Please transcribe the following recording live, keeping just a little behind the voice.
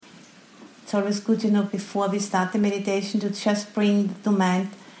it's always good, before we start the meditation, to just bring to mind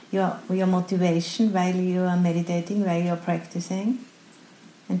your motivation while you are meditating, while you are practicing,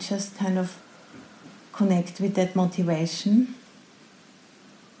 and just kind of connect with that motivation.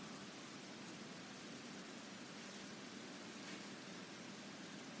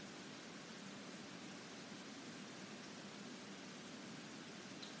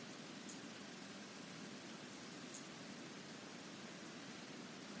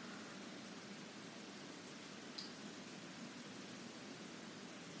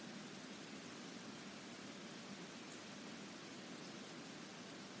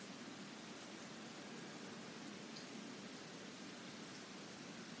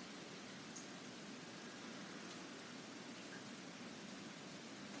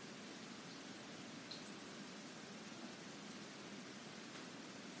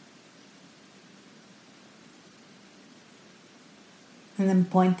 And then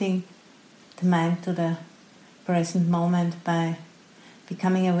pointing the mind to the present moment by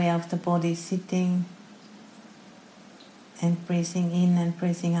becoming aware of the body sitting and breathing in and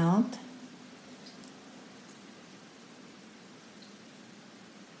breathing out.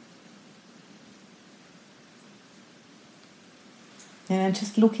 And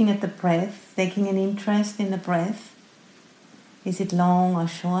just looking at the breath, taking an interest in the breath. Is it long or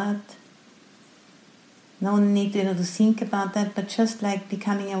short? No need to think about that, but just like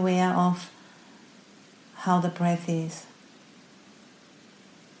becoming aware of how the breath is.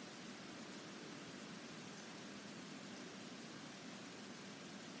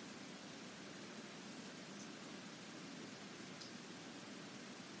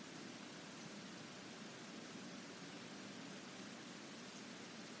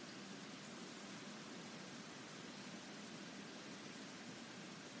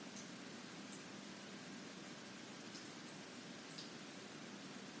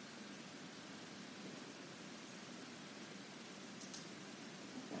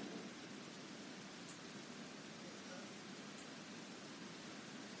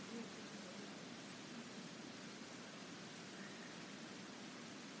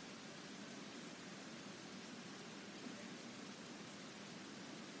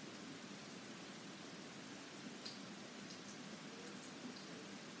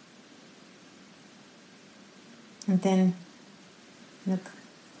 And then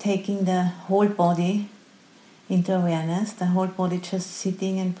taking the whole body into awareness, the whole body just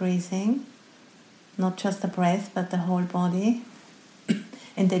sitting and breathing, not just the breath, but the whole body.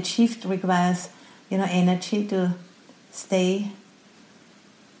 And that shift requires, energy to stay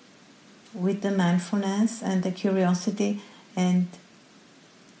with the mindfulness and the curiosity and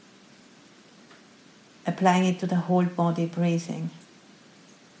applying it to the whole body breathing.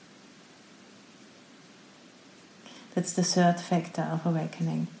 That's the third factor of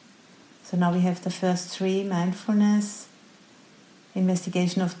awakening. So now we have the first three: mindfulness,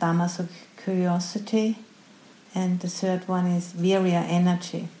 investigation of Dhamma, so curiosity, and the third one is virya,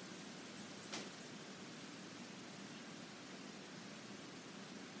 energy.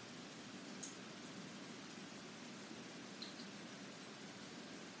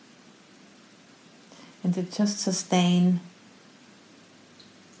 And to just sustain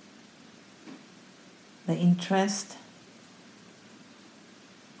the interest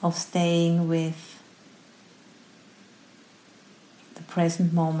of staying with the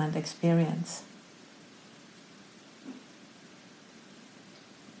present moment experience.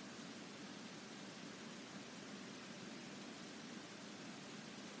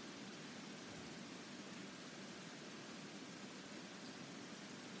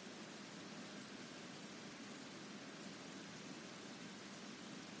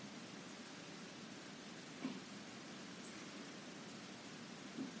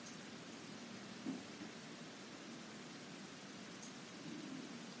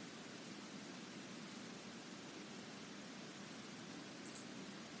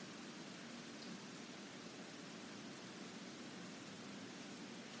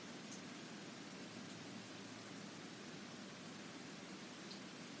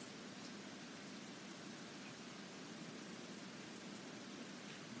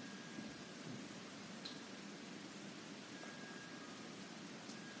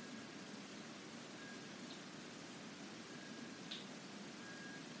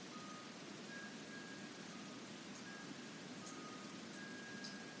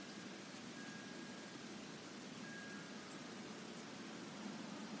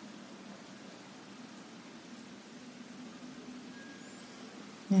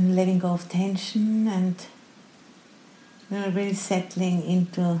 And letting go of tension and really settling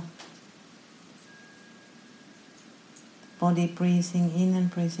into body breathing in and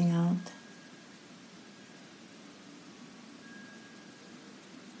breathing out.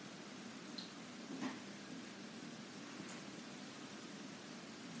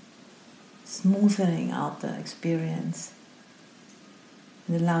 smoothing out the experience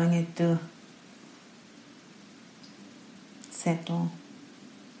and allowing it to settle.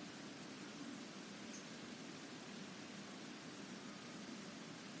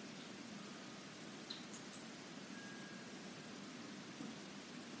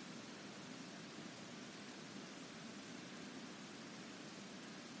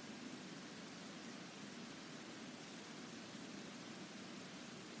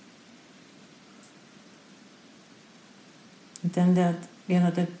 And then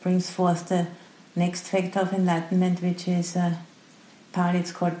that brings forth the next factor of enlightenment, which is Pali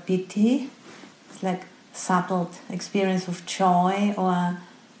it's called piti. It's like subtle experience of joy, or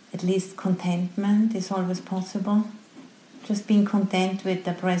at least contentment is always possible. Just being content with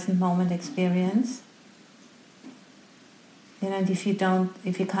the present moment experience. And if you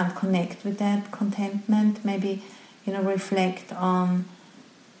can't connect with that contentment, maybe reflect on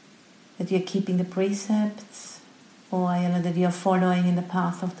that you're keeping the precepts, or that you're following in the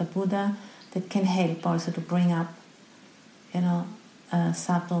path of the Buddha. That can help also to bring up a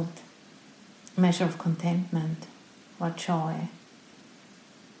subtle measure of contentment or joy.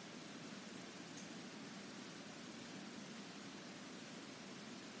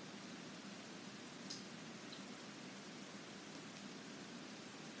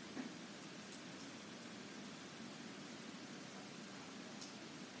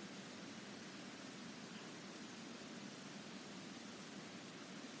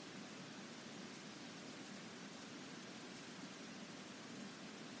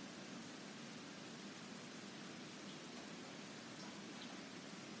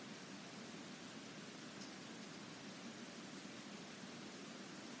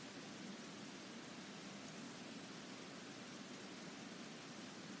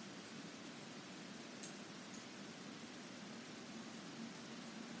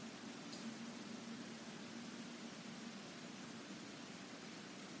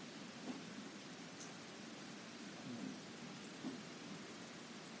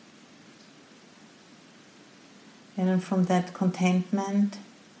 And from that contentment,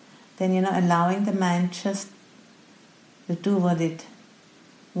 then allowing the mind just to do what it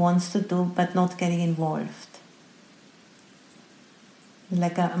wants to do, but not getting involved.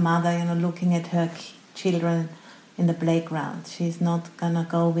 Like a mother, looking at her children in the playground. She's not gonna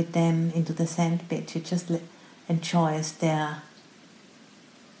go with them into the sandpit. She just enjoys their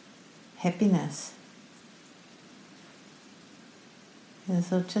happiness. And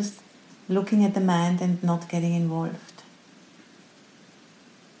so just looking at the mind and not getting involved.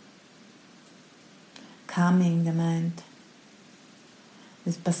 Calming the mind.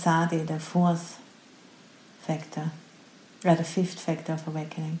 This passaddhi, the fourth factor, or the fifth factor of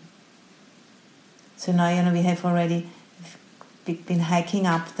awakening. So now we have already been hiking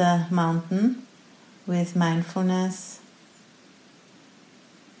up the mountain with mindfulness,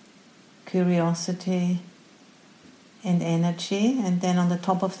 curiosity, and energy, and then on the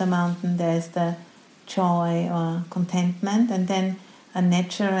top of the mountain there's the joy or contentment, and then a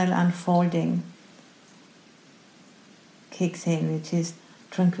natural unfolding kicks in, which is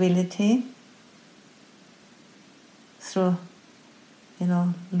tranquility through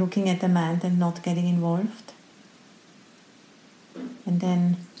looking at the mind and not getting involved. And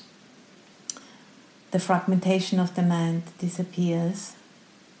then the fragmentation of the mind disappears,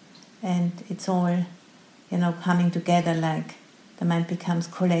 and it's all coming together, like the mind becomes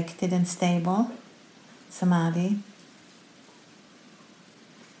collected and stable, samadhi.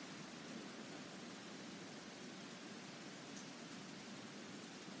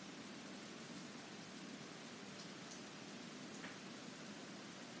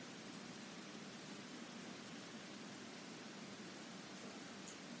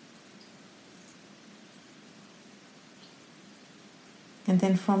 And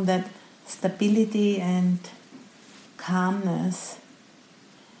then from that stability and calmness,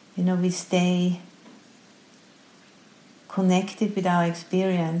 we stay connected with our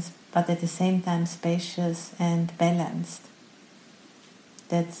experience, but at the same time spacious and balanced.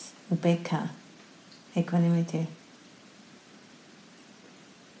 That's upekkha, equanimity.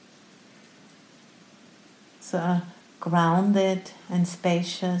 So grounded and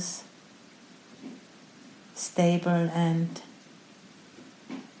spacious, stable and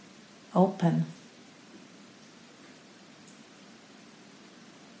open.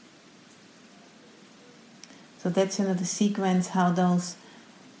 So that's the sequence, how those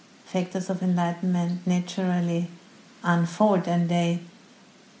factors of enlightenment naturally unfold, and they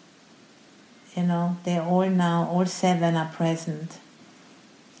all seven are present.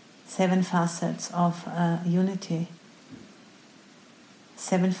 7 facets of unity.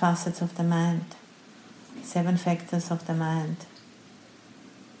 7 facets of the mind, 7 factors of the mind.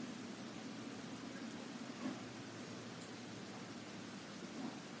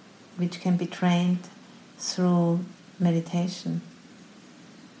 Which can be trained through meditation.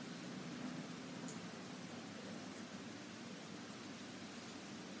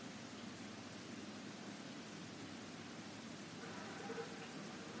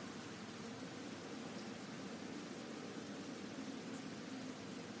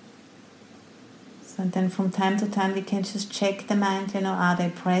 So and then from time to time we can just check the mind, are they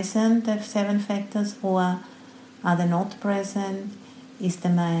present, the 7 factors, or are they not present? Is the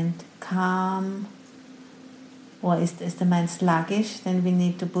mind calm, or is the mind sluggish? Then we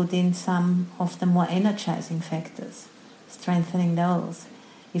need to put in some of the more energizing factors, strengthening those.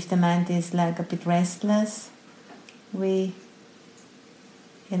 If the mind is like a bit restless, we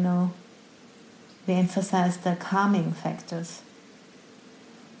emphasize the calming factors.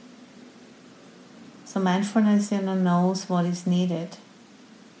 So mindfulness, knows what is needed.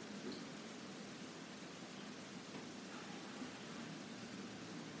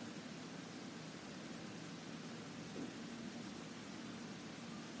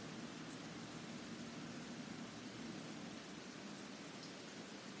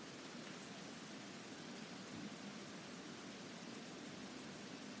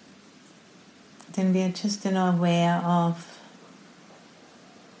 Then we are just aware of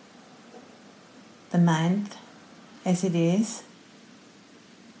the mind as it is.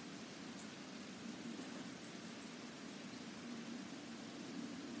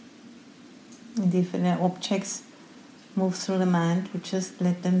 And if objects move through the mind, we just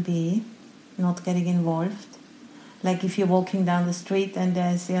let them be, not getting involved. Like if you're walking down the street and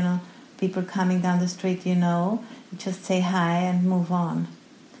there's people coming down the street, you just say hi and move on.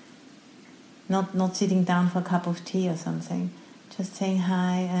 Not sitting down for a cup of tea or something, just saying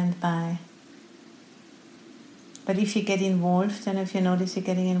hi and bye. But if you get involved, and if you notice you're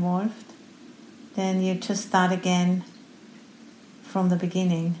getting involved, then you just start again from the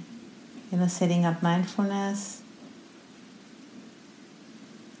beginning, setting up mindfulness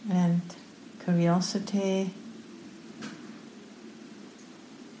and curiosity.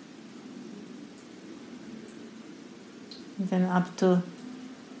 And then up to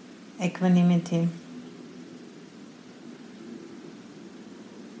equanimity.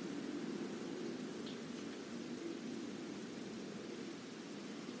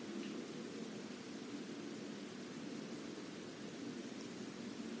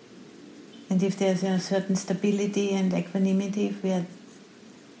 And if there's a certain stability and equanimity, if the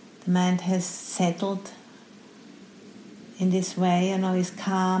mind has settled in this way, is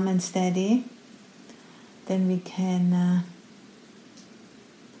calm and steady, then we can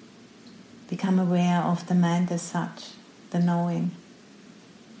become aware of the mind as such, the knowing.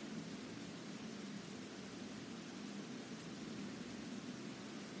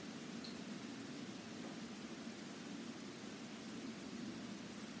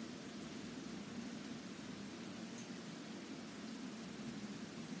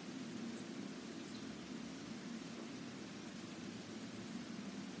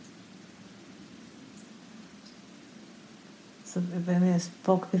 So when we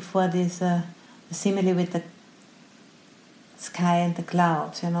spoke before this simile with the sky and the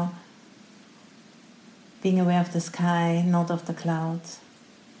clouds, being aware of the sky, not of the clouds.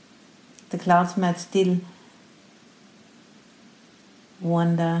 The clouds might still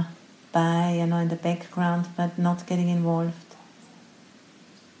wander by, in the background, but not getting involved.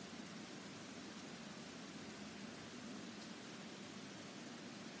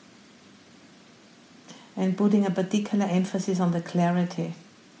 And putting a particular emphasis on the clarity.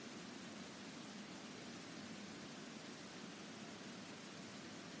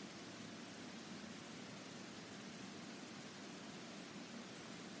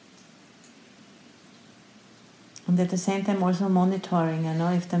 And at the same time also monitoring,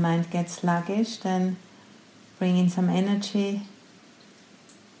 if the mind gets sluggish, then bring in some energy.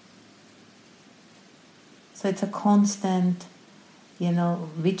 So it's a constant,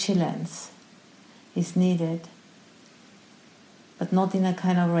 vigilance is needed, but not in a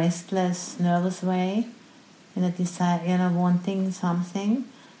kind of restless, nervous way, in a desire, wanting something,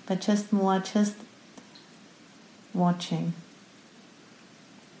 but just watching.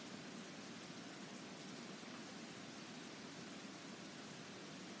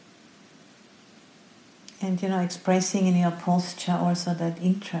 And expressing in your posture also that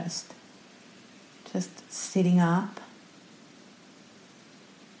interest, just sitting up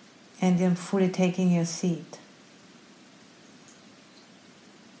and then fully taking your seat.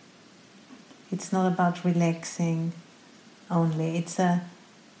 It's not about relaxing only. It's a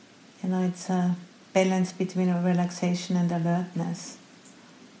balance between relaxation and alertness.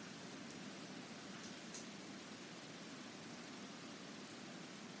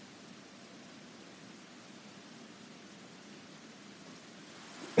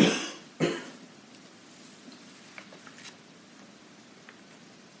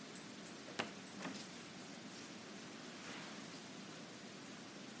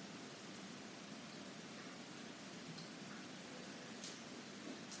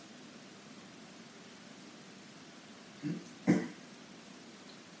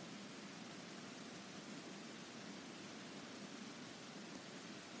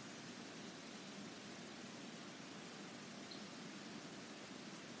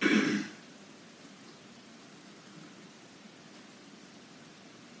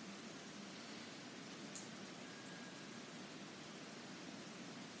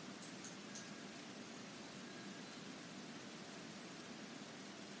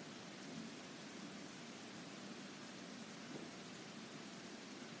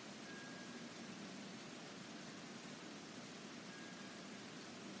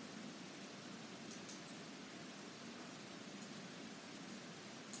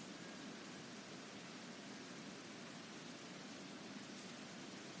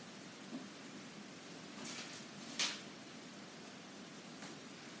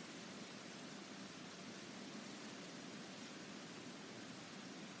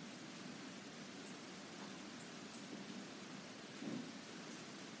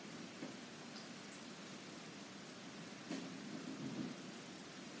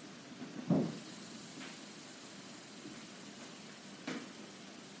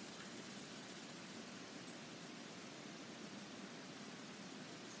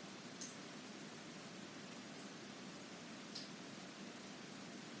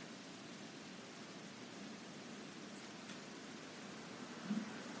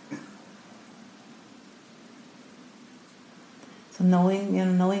 So knowing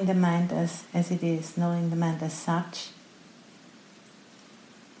the mind as it is, knowing the mind as such.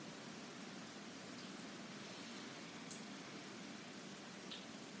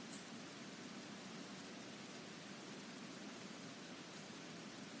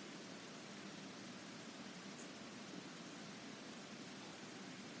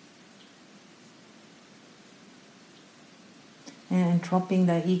 And dropping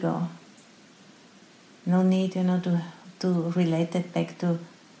the ego. No need, to relate it back to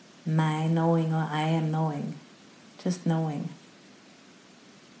my knowing or I am knowing. Just knowing.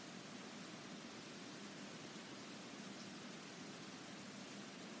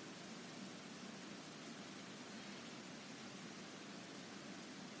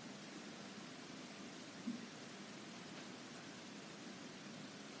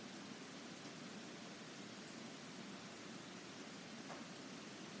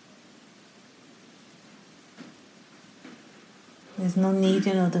 There's no need,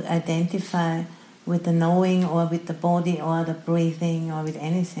 to identify with the knowing or with the body or the breathing or with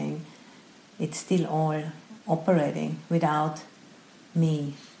anything. It's still all operating without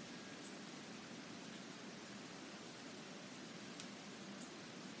me.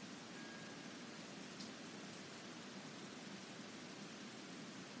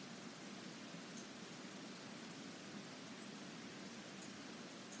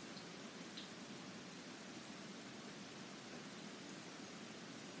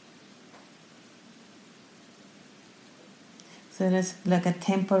 So there's like a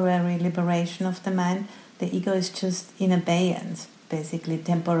temporary liberation of the mind. The ego is just in abeyance, basically,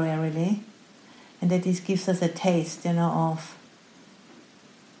 temporarily. And that this gives us a taste, of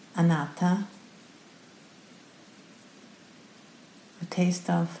anatta, a taste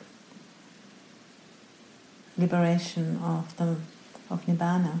of liberation of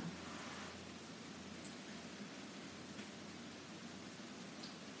nibbana.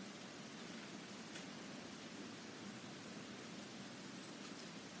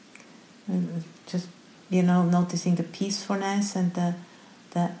 Just noticing the peacefulness and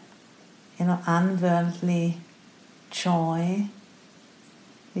the unworldly joy,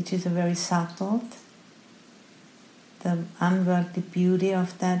 which is a very subtle, the unworldly beauty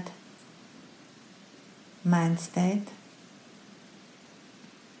of that mind state.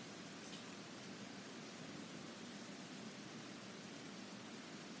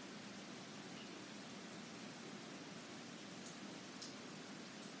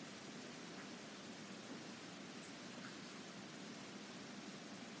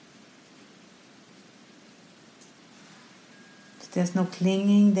 There's no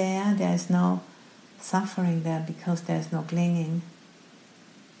clinging there, there's no suffering there because there's no clinging.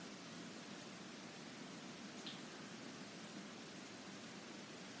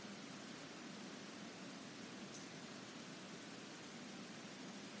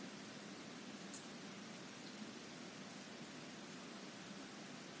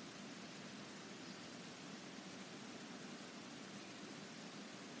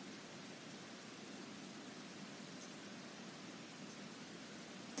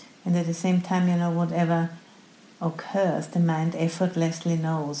 And at the same time, whatever occurs, the mind effortlessly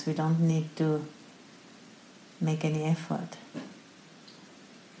knows. We don't need to make any effort.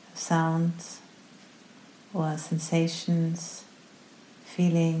 Sounds or sensations,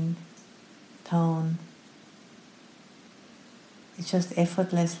 feeling, tone. It's just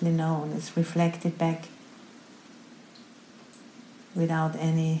effortlessly known. It's reflected back without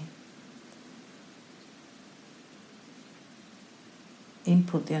any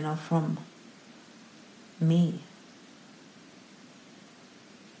input, from me.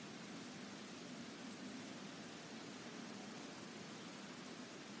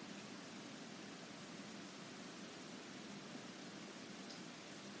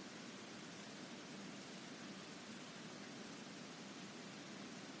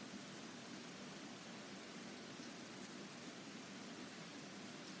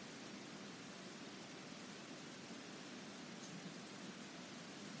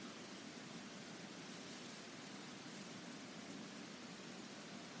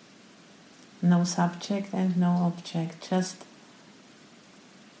 No subject and no object, just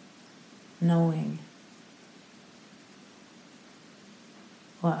knowing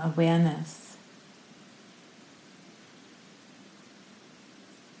or awareness.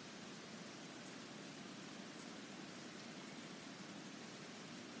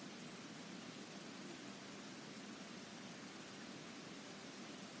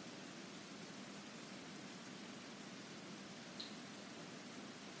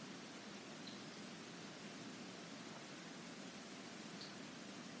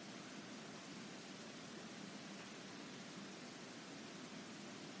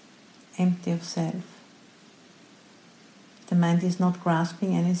 Empty of self. The mind is not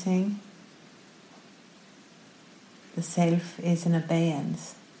grasping anything. The self is in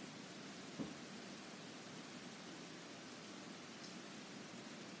abeyance.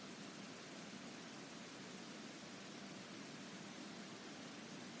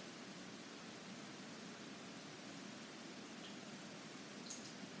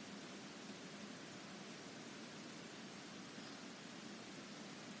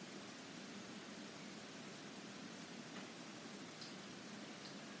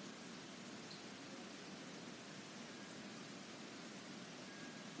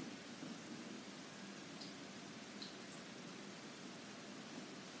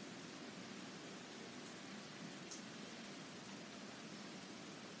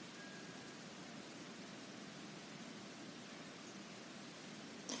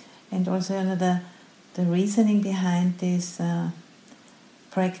 And also the reasoning behind this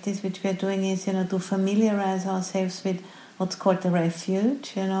practice which we are doing is, to familiarize ourselves with what's called the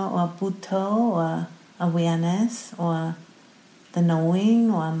refuge, or Buddha, or awareness, or the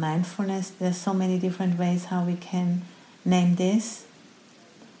knowing, or mindfulness. There's so many different ways how we can name this.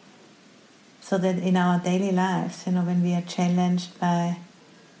 So that in our daily lives, when we are challenged by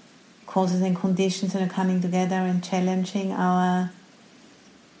causes and conditions that are coming together and challenging our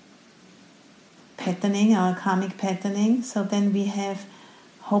patterning, our karmic patterning, so then we have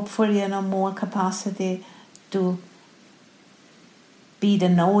hopefully more capacity to be the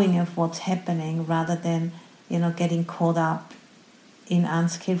knowing of what's happening rather than getting caught up in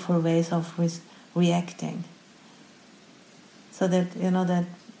unskillful ways of reacting. So that that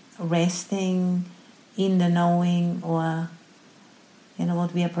resting in the knowing, or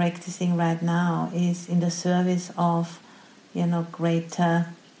what we are practicing right now, is in the service of greater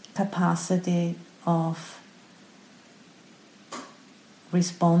capacity of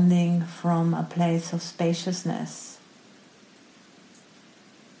responding from a place of spaciousness.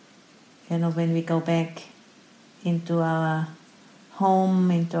 When we go back into our home,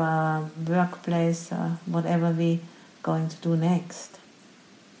 into our workplace, or whatever we're going to do next.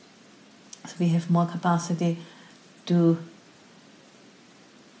 So we have more capacity to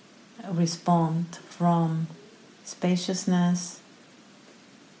respond from spaciousness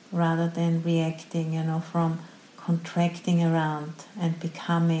rather than reacting, from contracting around and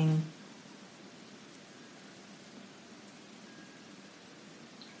becoming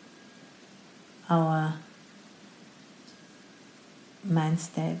our mind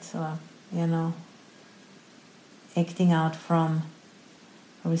states, or, acting out from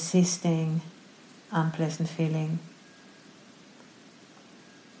resisting unpleasant feeling.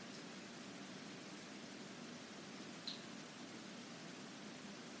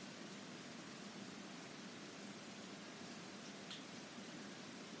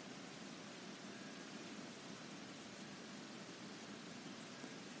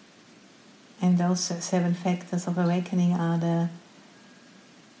 And those 7 factors of awakening are the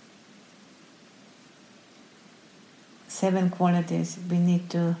 7 qualities we need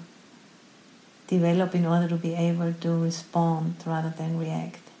to develop in order to be able to respond rather than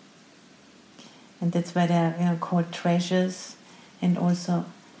react. And that's why they are called treasures, and also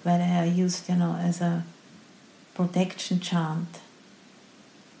why they are used as a protection chant,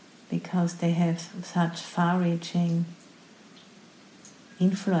 because they have such far-reaching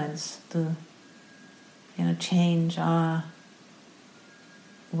influence to change our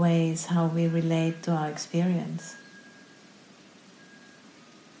ways how we relate to our experience.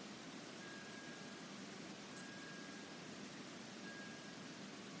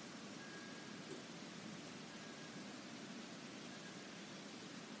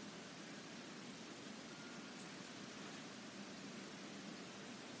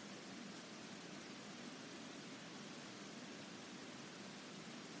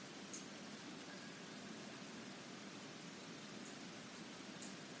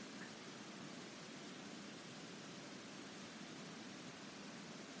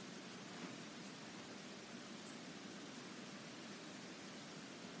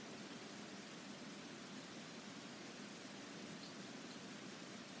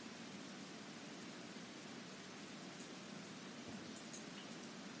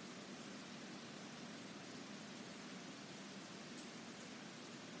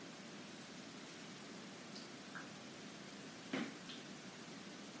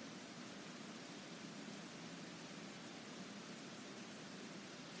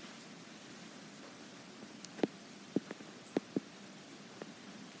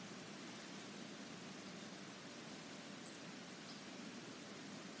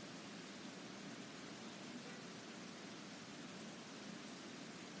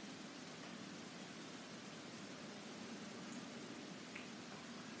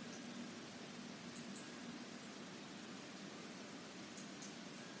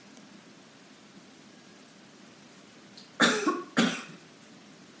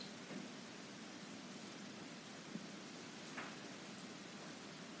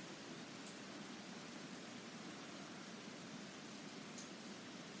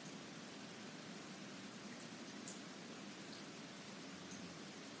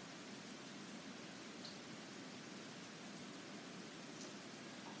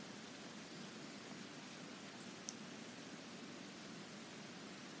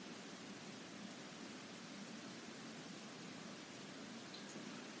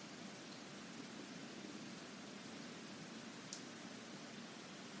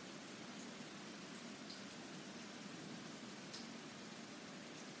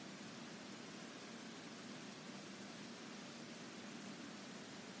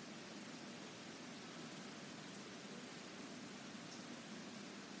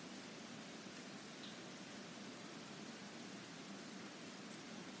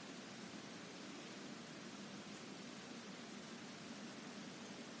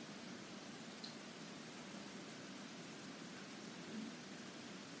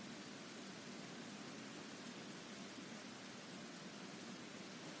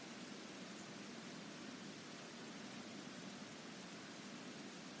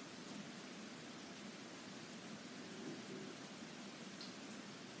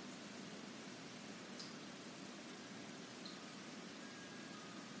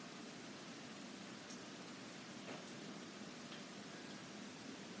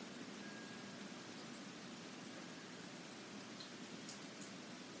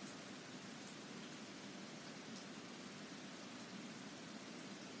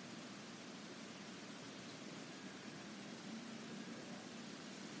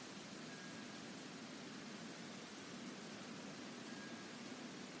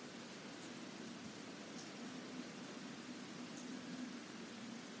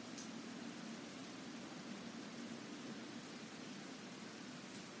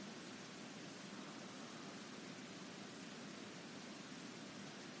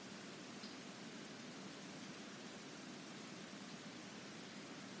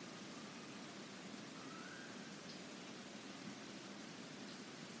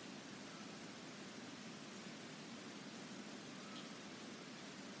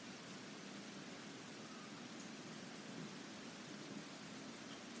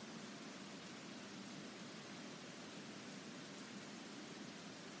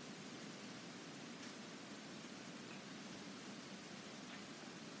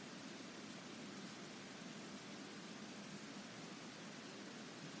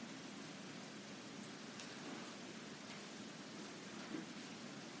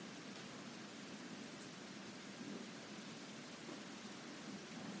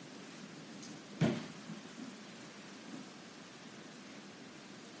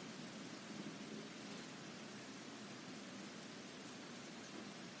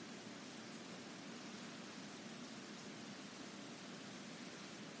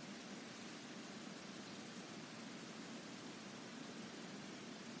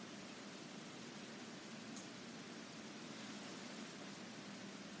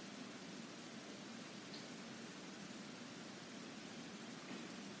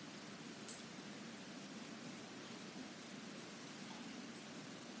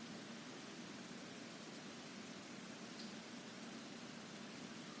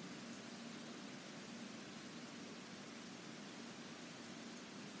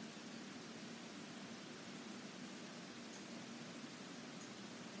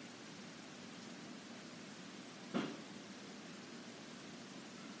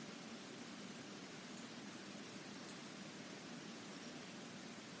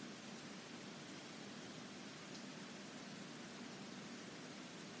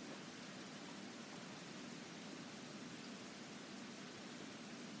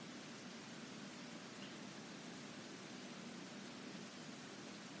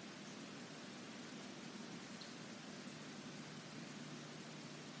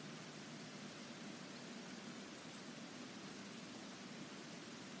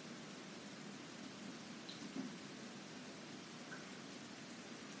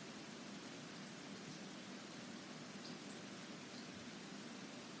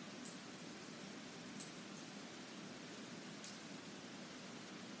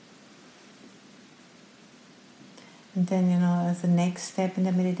 And then, as a next step in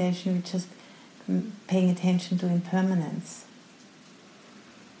the meditation, we're just paying attention to impermanence.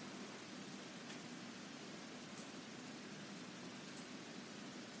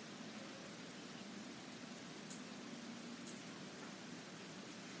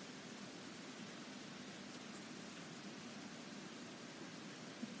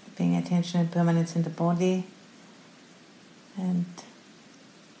 Paying attention to impermanence in the body and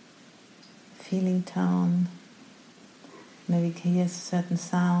feeling tone. Maybe you can hear certain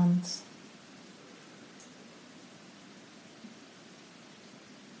sounds.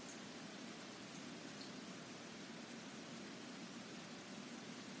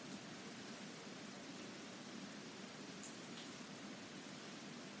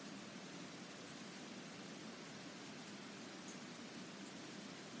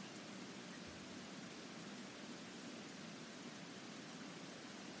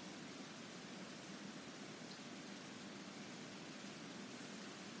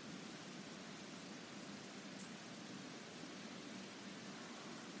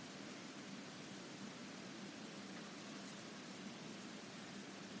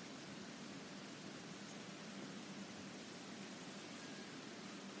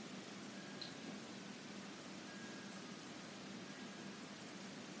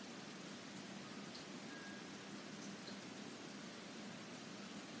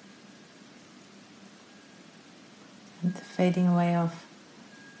 And the fading away of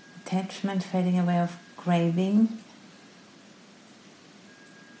attachment, fading away of craving.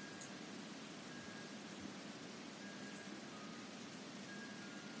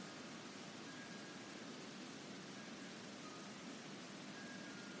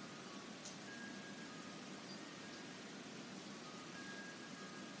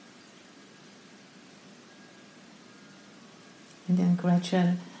 And then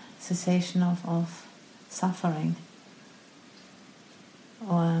gradual cessation of suffering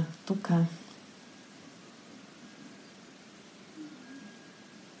or dukkha.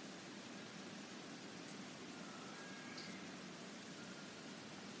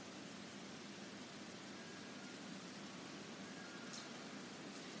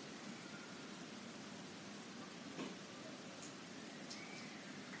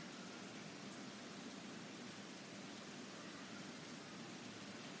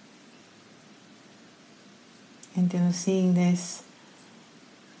 And seeing this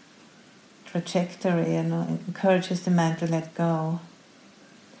trajectory, it encourages the mind to let go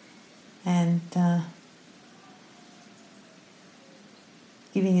and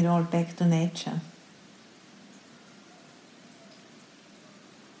giving it all back to nature.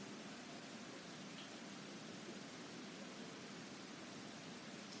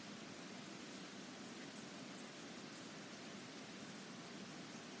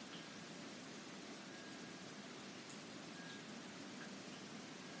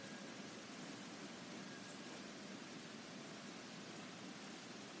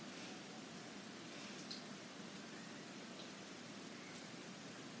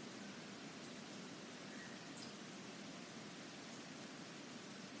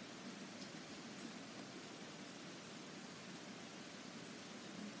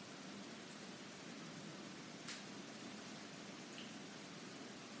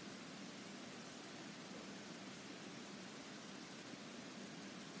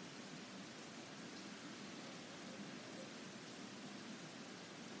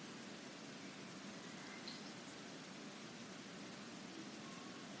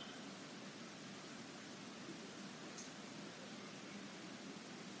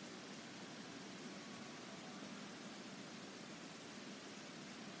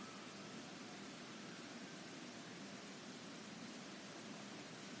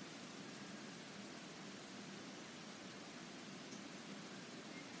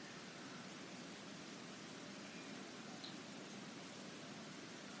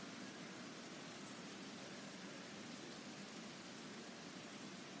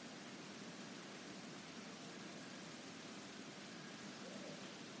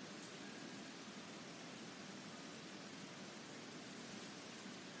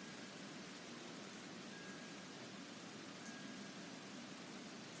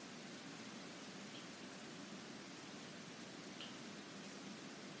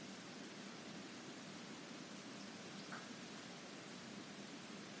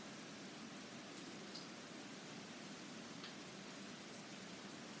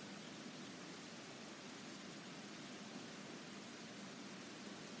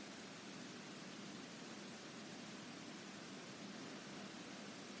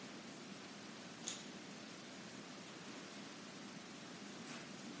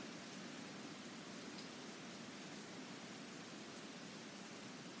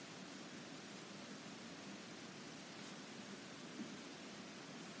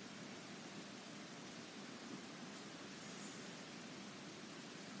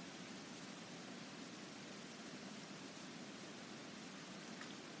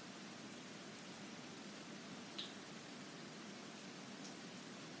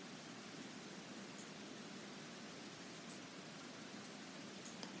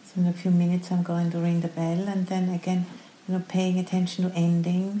 So in a few minutes I'm going to ring the bell, and then again, paying attention to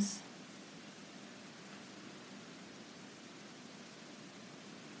endings.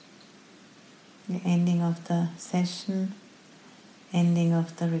 The ending of the session, ending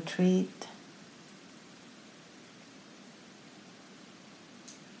of the retreat.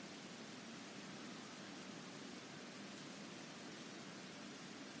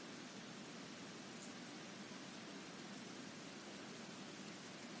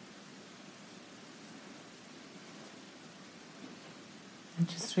 And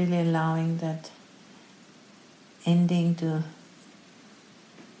just really allowing that ending to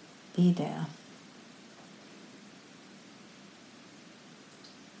be there.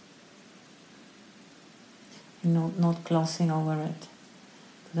 And not glossing over it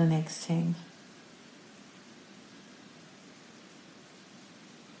to the next thing.